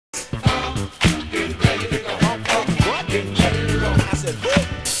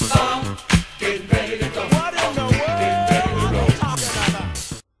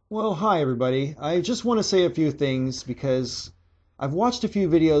Well, hi everybody. I just want to say a few things because I've watched a few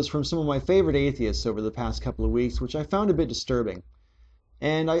videos from some of my favorite atheists over the past couple of weeks, which I found a bit disturbing.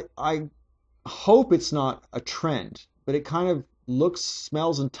 And I hope it's not a trend, but it kind of looks,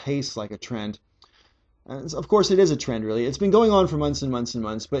 smells, and tastes like a trend. And of course, it is a trend, really. It's been going on for months and months and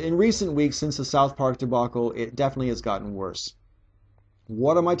months, but in recent weeks, since the South Park debacle, it definitely has gotten worse.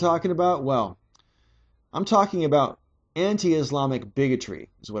 What am I talking about? Well, I'm talking about anti-Islamic bigotry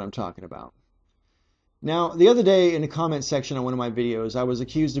is what I'm talking about. Now, the other day in the comment section on one of my videos, I was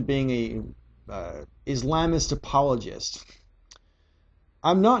accused of being a Islamist apologist.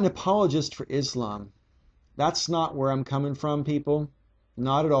 I'm not an apologist for Islam. That's not where I'm coming from, people.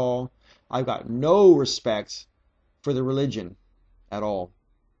 Not at all. I've got no respect for the religion at all.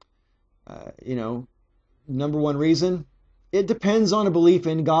 Number one reason, it depends on a belief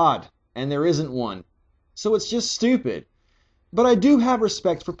in God, and there isn't one. So it's just stupid. But I do have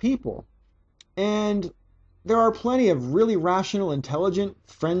respect for people. And there are plenty of really rational, intelligent,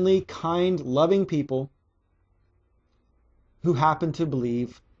 friendly, kind, loving people who happen to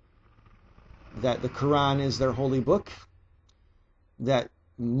believe that the Quran is their holy book, that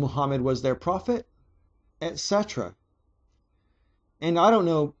Muhammad was their prophet, etc. And I don't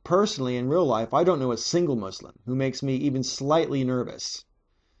know personally in real life, I don't know a single Muslim who makes me even slightly nervous.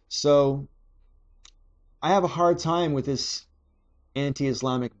 So I have a hard time with this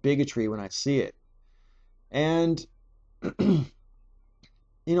anti-Islamic bigotry when I see it. And, I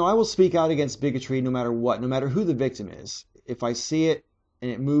will speak out against bigotry no matter what, no matter who the victim is. If I see it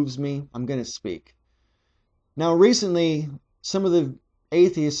and it moves me, I'm going to speak. Now, recently, some of the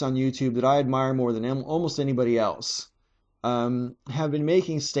atheists on YouTube that I admire more than almost anybody else have been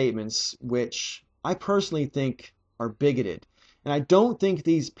making statements which I personally think are bigoted. And I don't think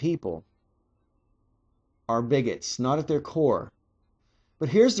these people are bigots, not at their core. But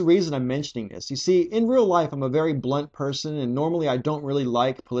here's the reason I'm mentioning this. You see, in real life, I'm a very blunt person, and normally I don't really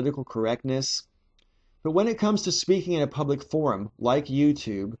like political correctness. But when it comes to speaking in a public forum, like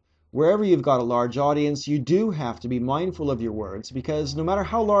YouTube, wherever you've got a large audience, you do have to be mindful of your words, because no matter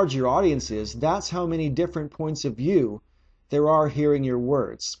how large your audience is, that's how many different points of view there are hearing your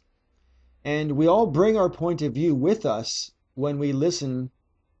words. And we all bring our point of view with us when we listen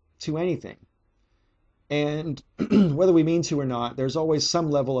to anything. And whether we mean to or not, there's always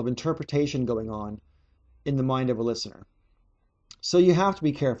some level of interpretation going on in the mind of a listener. So you have to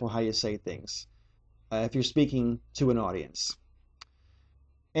be careful how you say things if you're speaking to an audience.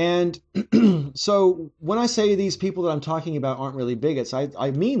 And so when I say these people that I'm talking about aren't really bigots,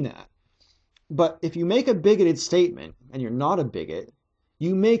 I mean that. But if you make a bigoted statement and you're not a bigot,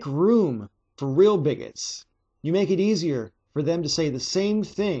 you make room for real bigots. You make it easier for them to say the same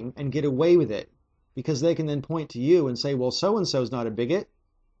thing and get away with it, because they can then point to you and say, well, so-and-so's not a bigot.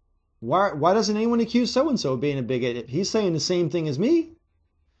 Why doesn't anyone accuse so-and-so of being a bigot if he's saying the same thing as me?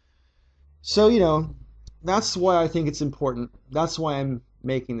 So, that's why I think it's important. That's why I'm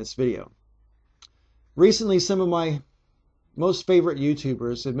making this video. Recently, some of my most favorite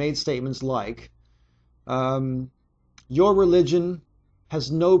YouTubers have made statements like, your religion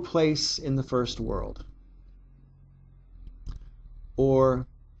has no place in the first world. Or,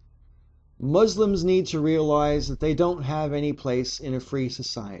 Muslims need to realize that they don't have any place in a free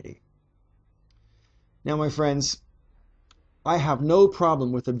society. Now, my friends, I have no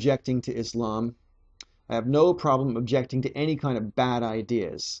problem with objecting to Islam. I have no problem objecting to any kind of bad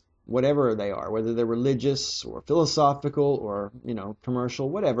ideas, whatever they are, whether they're religious or philosophical or, commercial,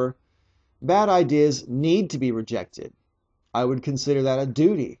 whatever. Bad ideas need to be rejected. I would consider that a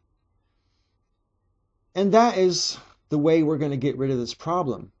duty. And that is the way we're going to get rid of this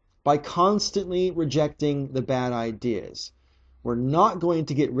problem. By constantly rejecting the bad ideas. We're not going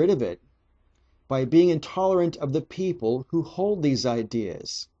to get rid of it by being intolerant of the people who hold these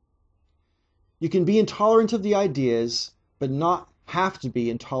ideas. You can be intolerant of the ideas, but not have to be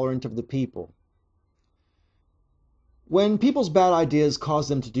intolerant of the people. When people's bad ideas cause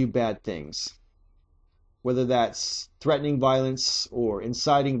them to do bad things, whether that's threatening violence or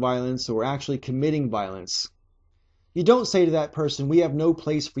inciting violence or actually committing violence, you don't say to that person, we have no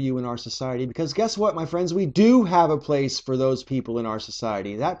place for you in our society, because guess what, my friends? We do have a place for those people in our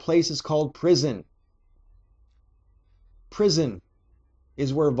society. That place is called prison. Prison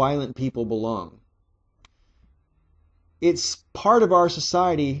is where violent people belong. It's part of our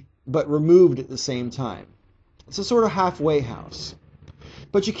society, but removed at the same time. It's a sort of halfway house.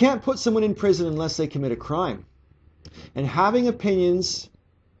 But you can't put someone in prison unless they commit a crime. And having opinions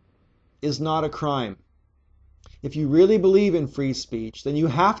is not a crime. If you really believe in free speech, then you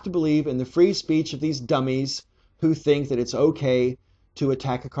have to believe in the free speech of these dummies who think that it's okay to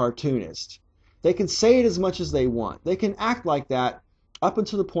attack a cartoonist. They can say it as much as they want. They can act like that up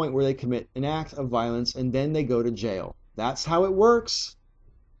until the point where they commit an act of violence and then they go to jail. That's how it works.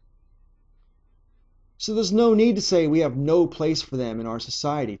 So there's no need to say we have no place for them in our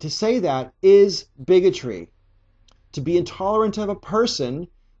society. To say that is bigotry. To be intolerant of a person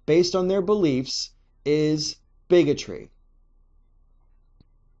based on their beliefs is bigotry.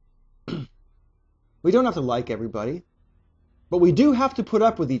 We don't have to like everybody, but we do have to put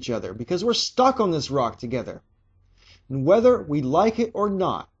up with each other because we're stuck on this rock together. And whether we like it or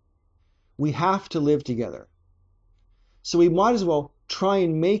not, we have to live together. So we might as well try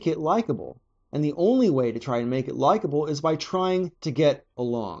and make it likable. And the only way to try and make it likable is by trying to get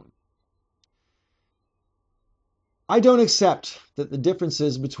along. I don't accept that the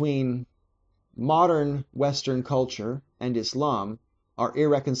differences between modern Western culture and Islam are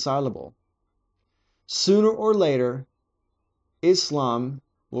irreconcilable. Sooner or later, Islam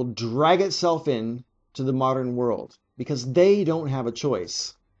will drag itself in to the modern world because they don't have a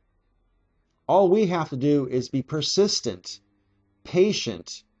choice. All we have to do is be persistent,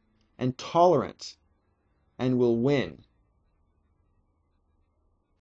 patient, and tolerant, and we'll win.